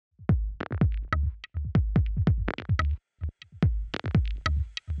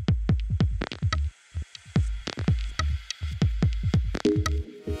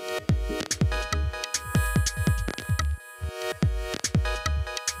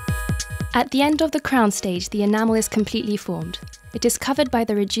At the end of the crown stage, the enamel is completely formed. It is covered by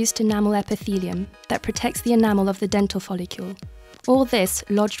the reduced enamel epithelium that protects the enamel of the dental follicle, all this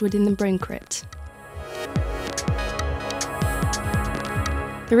lodged within the bone crypt.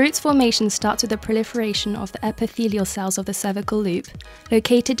 The root's formation starts with the proliferation of the epithelial cells of the cervical loop,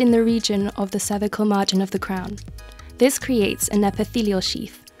 located in the region of the cervical margin of the crown. This creates an epithelial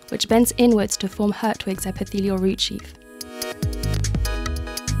sheath, which bends inwards to form Hertwig's epithelial root sheath.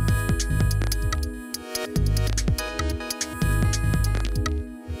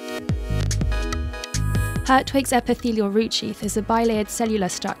 Hertwig's epithelial root sheath is a bilayered cellular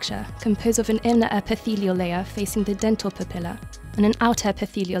structure composed of an inner epithelial layer facing the dental papilla and an outer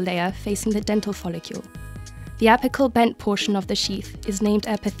epithelial layer facing the dental follicle. The apical bent portion of the sheath is named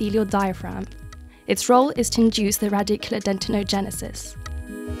epithelial diaphragm. Its role is to induce the radicular dentinogenesis.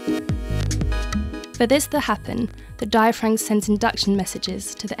 For this to happen, the diaphragm sends induction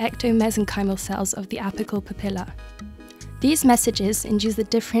messages to the ectomesenchymal cells of the apical papilla. These messages induce the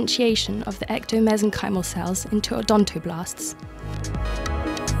differentiation of the ectomesenchymal cells into odontoblasts.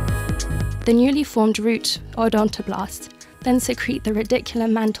 The newly formed root odontoblasts then secrete the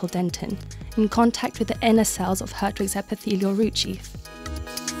radicular mantle dentin in contact with the inner cells of Hertwig's epithelial root sheath.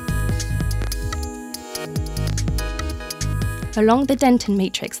 Along the dentin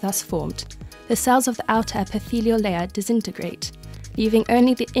matrix thus formed, the cells of the outer epithelial layer disintegrate, leaving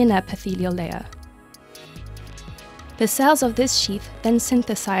only the inner epithelial layer. The cells of this sheath then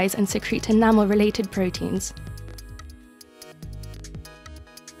synthesize and secrete enamel-related proteins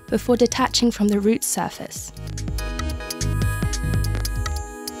before detaching from the root surface.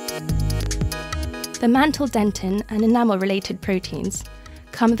 The mantle dentin and enamel-related proteins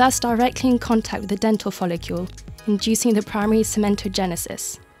come thus directly in contact with the dental follicle, inducing the primary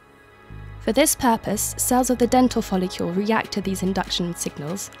cementogenesis. For this purpose, cells of the dental follicle react to these induction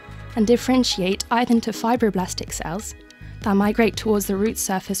signals and differentiate either into fibroblastic cells that migrate towards the root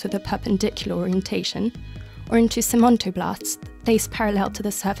surface with a perpendicular orientation, or into cementoblasts placed parallel to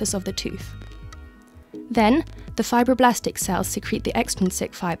the surface of the tooth. Then, the fibroblastic cells secrete the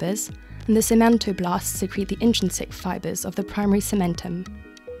extrinsic fibers, and the cementoblasts secrete the intrinsic fibers of the primary cementum.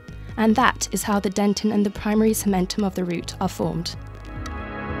 And that is how the dentin and the primary cementum of the root are formed.